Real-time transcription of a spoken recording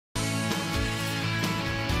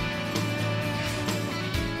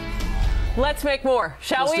Let's make more,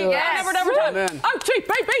 shall we? Yes. Never done. I'm cheap,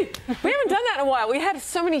 baby. We haven't done that in a while. We had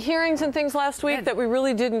so many hearings and things last week that we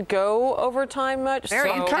really didn't go overtime much. Very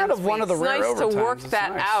so kind of one of the rare nice to work overtimes.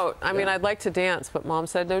 that out. I mean, I'd like to dance, but Mom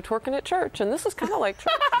said no twerking at church, and this is kind of like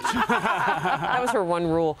church. That was her one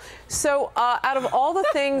rule. So, out of all the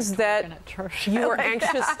things that you are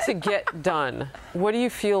anxious to get done, what do you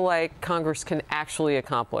feel like Congress can actually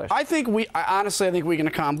accomplish? I honestly think we can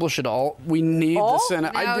accomplish it all. We need the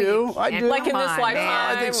Senate. No, I do. Like in this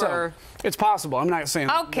lifetime? I think so. It's possible. I'm not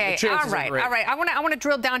saying. Okay, all right. I want to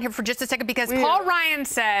drill down here for just a second because Paul Ryan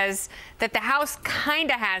says that the House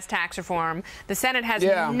kind of has tax reform, the Senate has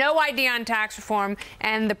no idea on tax reform,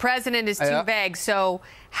 and the president is too vague. So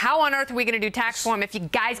how on earth are we going to do tax reform if you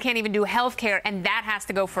guys can't even do health care, and that has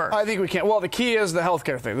to go first? I think we can. Well, the key is the health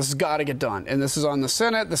care thing. This has got to get done, and this is on the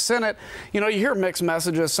Senate. The Senate, you hear mixed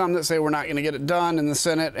messages. Some that say we're not going to get it done in the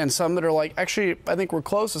Senate, and some that are like, actually, I think we're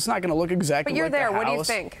close. It's not going to look exactly like the House. But you're there. What do you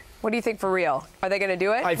think? What do you think for real? Are they going to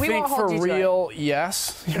do it? I think for real,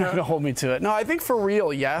 yes. You're not going to hold me to it. No, I think for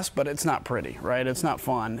real, yes, but it's not pretty, right? It's not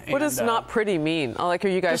fun. What does not pretty mean? Like, are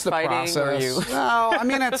you guys fighting? Or are you? No, I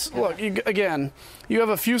mean, it's, look, again, you have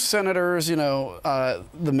a few senators, the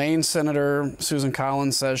Maine senator, Susan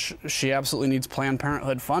Collins, says she absolutely needs Planned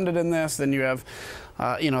Parenthood funded in this. Then you have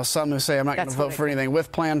some who say I'm not going to vote for anything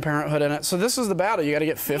with Planned Parenthood in it. So this is the battle. You got to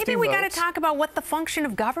get 50 Maybe we votes. got to talk about what the function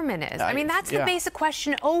of government is. I mean, that's the basic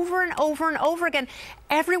question over and over and over again.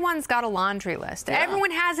 Everyone's got a laundry list.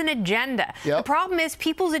 Everyone has an agenda. The problem is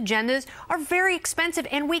people's agendas are very expensive,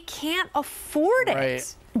 and we can't afford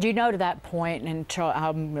it. Do you know, to that point, and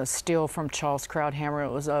I'm going to steal from Charles Krauthammer,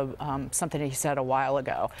 it was something he said a while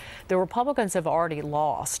ago, the Republicans have already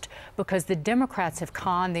lost because the Democrats have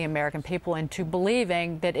conned the American people into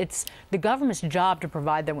believing that it's the government's job to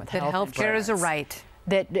provide them with health care is a right.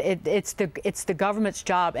 That it's the government's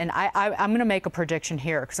job. And I'm going to make a prediction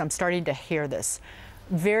here because I'm starting to hear this.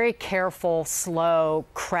 Very careful, slow,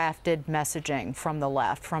 crafted messaging from the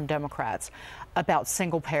left, from Democrats, about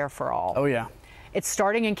single payer for all. Oh, yeah. It's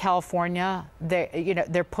starting in California.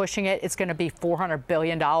 They're pushing it. It's going to be $400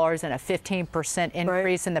 billion and a 15%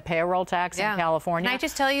 increase in the payroll tax in California. Can I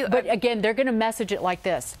just tell you? But again, they're going to message it like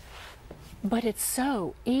this. But it's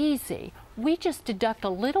so easy. We just deduct a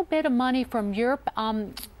little bit of money from your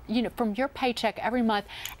from your paycheck every month,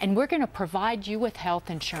 and we're going to provide you with health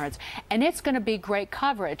insurance, and it's going to be great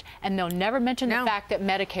coverage. And they'll never mention the fact that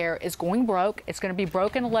Medicare is going broke. It's going to be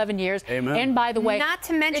broke in 11 years. Amen. And by the way, not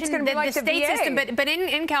to mention the state system, but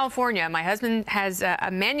in California, my husband has a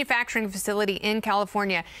manufacturing facility in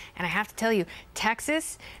California, and I have to tell you,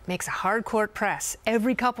 Texas makes a hardcore press.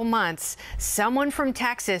 Every couple months, someone from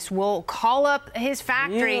Texas will call up his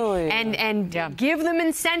factory and give them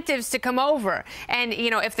incentives to come over. And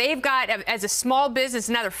if they've got, as a small business,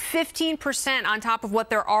 another 15% on top of what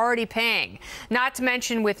they're already paying. Not to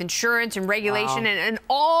mention with insurance and regulation and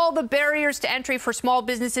all the barriers to entry for small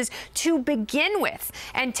businesses to begin with.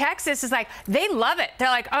 And Texas is like, they love it. They're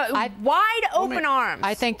like, wide open arms.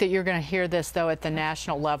 I think that you're going to hear this, though, at the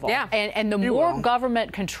national level. Yeah. And the more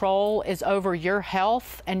government control is over your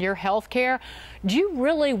health and your health care, do you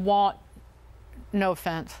really want, no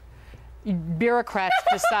offense, bureaucrats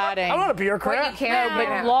deciding? I'm not a bureaucrat.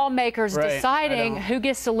 But lawmakers deciding who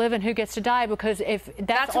gets to live and who gets to die, because if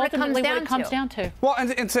that's ultimately what it comes down to. Well,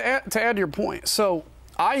 and to add to your point, so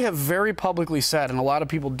I have very publicly said, and a lot of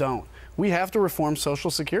people don't, we have to reform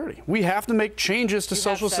Social Security. We have to make changes to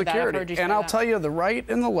Social Security. And I'll tell you, the right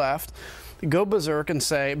and the left go berserk and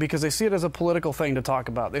say, because they see it as a political thing to talk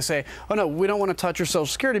about, they say, oh no, we don't want to touch your Social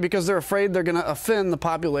Security because they're afraid they're going to offend the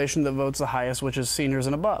population that votes the highest, which is seniors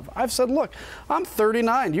and above. I've said, look, I'm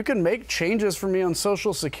 39. You can make changes for me on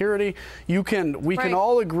Social Security. We can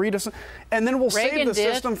all agree to, and then we'll save the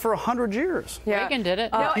system for 100 years. Reagan did it.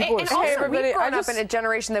 And also, we've grown up in a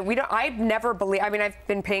generation that I've never believed. I mean, I've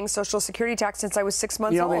been paying Social Security tax since I was 6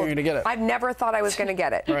 months old. You don't think you're going to get it? I've never thought I was going to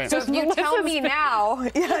get it. Right. So if you tell me now,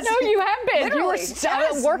 no, you have been. Literally,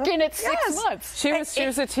 you were working at 6 months. She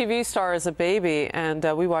was a TV star as a baby, and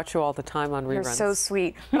we watch you all the time on reruns. You're so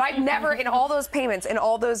sweet. But I've never, in all those payments, in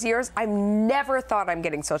all those years, I've never thought I'm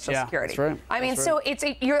getting Social Security. That's right. I mean, so it's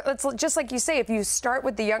just like you say, if you start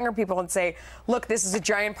with the younger people and say, look, this is a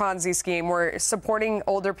giant Ponzi scheme. We're supporting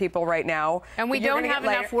older people right now. And we don't have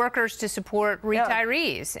enough workers to support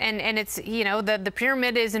retirees. And it's, the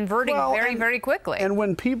pyramid is inverting very quickly. And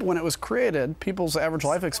when it was created, people's average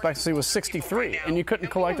life expectancy was 63, and you couldn't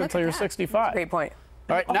collect until you're 65. Great point.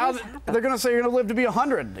 All right, now they're going to say you're going to live to be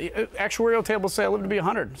 100. Actuarial tables say I live to be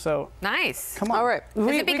 100. So nice. Come on. All right. Is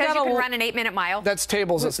it because you can run an 8-minute mile? That's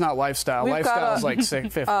tables. It's not lifestyle. Lifestyle is like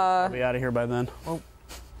 50. I'll be out of here by then.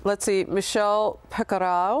 Let's see, Michelle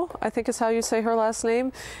Pecoraro, I think is how you say her last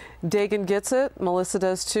name. Dagen gets it. Melissa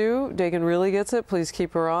does too. Dagen really gets it. Please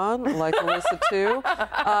keep her on. Like Melissa too.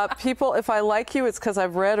 People, if I like you, it's because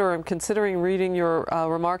I've read or I'm considering reading your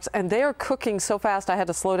remarks. And they are cooking so fast, I had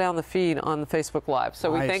to slow down the feed on the Facebook Live.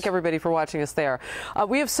 So nice. We thank everybody for watching us there.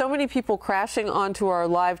 We have so many people crashing onto our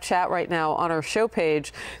live chat right now on our show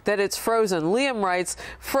page that it's frozen. Liam writes,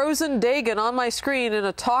 frozen Dagen on my screen in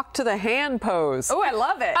a talk to the hand pose. Oh, I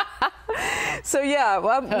love it. So yeah,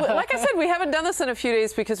 like I said, we haven't done this in a few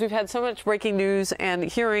days because we've had so much breaking news and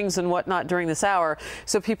hearings and whatnot during this hour.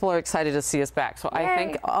 So people are excited to see us back. So Yay. I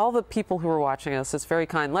thank all the people who are watching us. It's very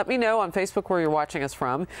kind. Let me know on Facebook where you're watching us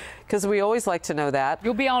from, because we always like to know that.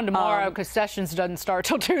 You'll be on tomorrow because Sessions doesn't start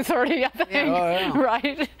till 2:30, I think. Yeah.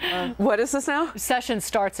 Right? What is this now? Sessions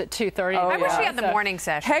starts at 2:30. I wish we had the morning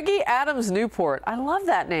session. Peggy Adams Newport. I love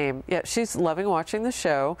that name. Yeah, she's loving watching the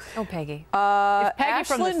show. Oh, Peggy. Peggy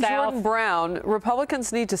from the Ashlyn South. Jordan Brown.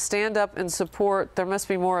 Republicans need to stand up and support. There must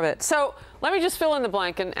be more of it. So let me just fill in the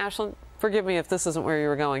blank. And Ashlyn, forgive me if this isn't where you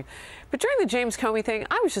were going. But during the James Comey thing,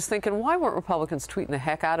 I was just thinking, why weren't Republicans tweeting the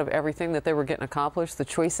heck out of everything that they were getting accomplished? The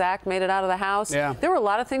Choice Act made it out of the House. Yeah. There were a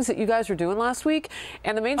lot of things that you guys were doing last week,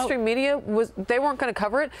 and the mainstream media they weren't going to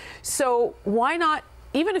cover it. So why not?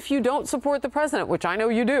 Even if you don't support the president, which I know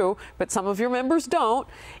you do, but some of your members don't,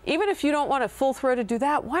 even if you don't want to full-throated do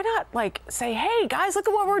that, why not, like, say, hey, guys, look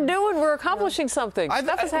at what we're doing. We're accomplishing something.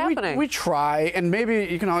 Stuff is happening. We try, and maybe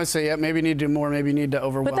you can always say, yeah, maybe you need to do more, maybe you need to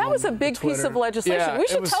overwhelm. But that was a big piece of legislation. Yeah, we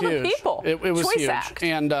should tell huge. the people. It was Choice huge. Act.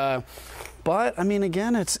 And, but, I mean,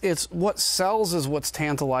 again, it's what sells is what's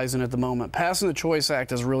tantalizing at the moment. Passing the Choice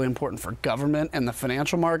Act is really important for government and the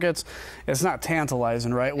financial markets. It's not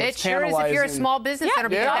tantalizing, right? It sure is if you're a small business owner,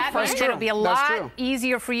 because that means it'll be a lot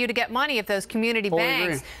easier for you to get money if those community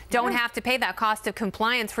banks don't have to pay that cost of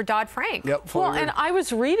compliance for Dodd-Frank. Yep, well, and I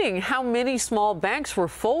was reading how many small banks were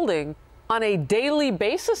folding on a daily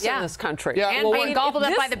basis in this country. Yeah, and being gobbled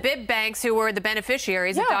up by the big banks who were the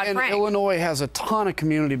beneficiaries of Dodd-Frank. And Illinois has a ton of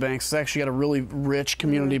community banks. It's actually got a really rich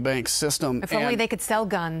community bank system. If only they could sell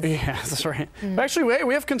guns. Yeah, that's right. Actually,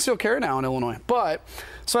 we have concealed carry now in Illinois. But,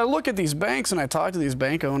 so I look at these banks and I talk to these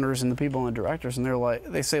bank owners and the people and the directors, and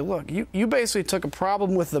they say, look, you basically took a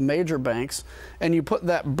problem with the major banks and you put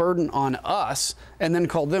that burden on us and then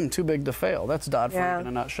called them too big to fail. That's Dodd-Frank in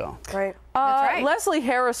a nutshell. Right. That's right. Leslie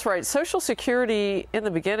Harris writes, Social Security in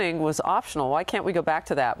the beginning was optional. Why can't we go back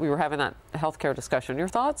to that? We were having that healthcare discussion. Your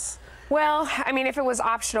thoughts? Well, I mean, if it was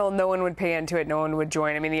optional, no one would pay into it. No one would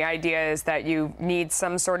join. I mean, the idea is that you need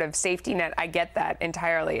some sort of safety net. I get that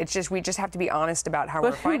entirely. It's just we just have to be honest about how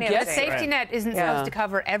we're financing. The safety net isn't supposed to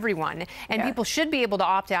cover everyone, and people should be able to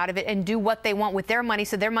opt out of it and do what they want with their money,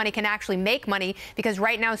 so their money can actually make money. Because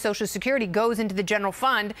right now, Social Security goes into the general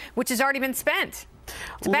fund, which has already been spent.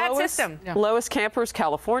 It's a bad system. Lois Campers,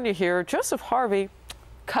 California here. Joseph Harvey,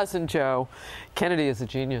 Cousin Joe. Kennedy is a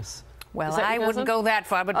genius. Well, I wouldn't go that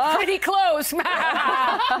far, but pretty close.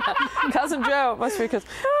 Cousin Joe, must be because.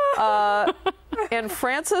 And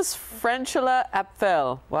Francis Frenchula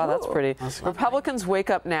Apfel. Wow, that's pretty. Republicans wake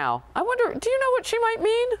up now. I wonder, do you know what she might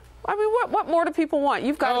mean? I mean, what more do people want?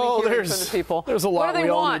 You've got to be hearing from the people. There's a lot we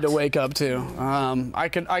all need to wake up to. I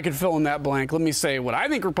could fill in that blank. Let me say what I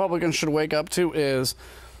think Republicans should wake up to is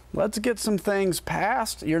let's get some things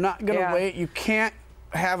passed. You're not going to wait. You can't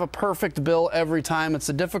have a perfect bill every time. It's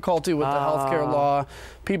the difficulty with the healthcare law.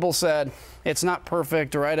 People said it's not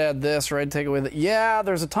perfect, or I'd add this, or I'd take away that. Yeah,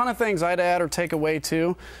 there's a ton of things I'd add or take away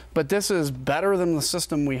too, but this is better than the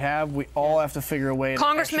system we have. We all have to figure a way.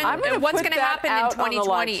 Congressman, what's going to happen in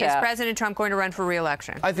 2020? Is President Trump going to run for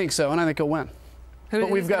re-election? I think so, and I think he'll win. But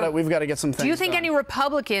we've got to get some things. Do you think done. any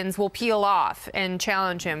Republicans will peel off and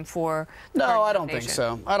challenge him for? No, I don't think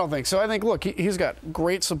so. I don't think so. I think, look, he's got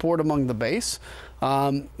great support among the base.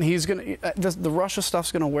 He's going to the Russia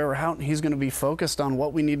stuff's going to wear out. He's going to be focused on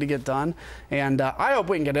what we need to get done, and I hope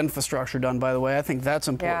we can get infrastructure done. By the way, I think that's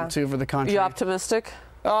important too for the country. You optimistic?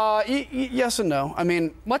 Yes and no. I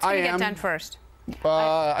mean, what's going to get done first?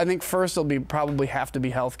 I think first it'll probably have to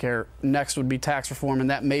be healthcare. Next would be tax reform, and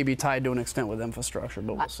that may be tied to an extent with infrastructure,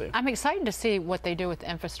 but we'll see. I'm excited to see what they do with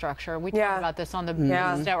infrastructure. We talk about this on the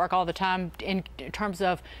Business Network all the time in terms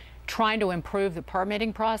of trying to improve the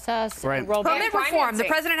permitting process. Right. Permit reform. The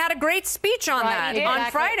president had a great speech on that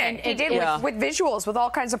on Friday. He did with visuals, with all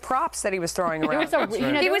kinds of props that he was throwing around.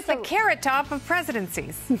 He was the carrot top of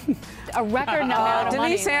presidencies. A record amount of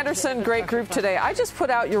Denise money. Anderson, great group today. I just put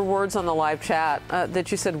out your words on the live chat that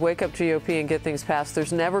you said, wake up GOP and get things passed.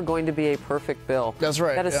 There's never going to be a perfect bill. That's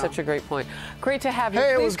right. That is such a great point. Great to have you.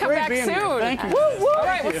 Hey, Please come back soon. Thank you. All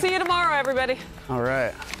right, we'll see you tomorrow, everybody. All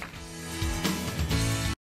right.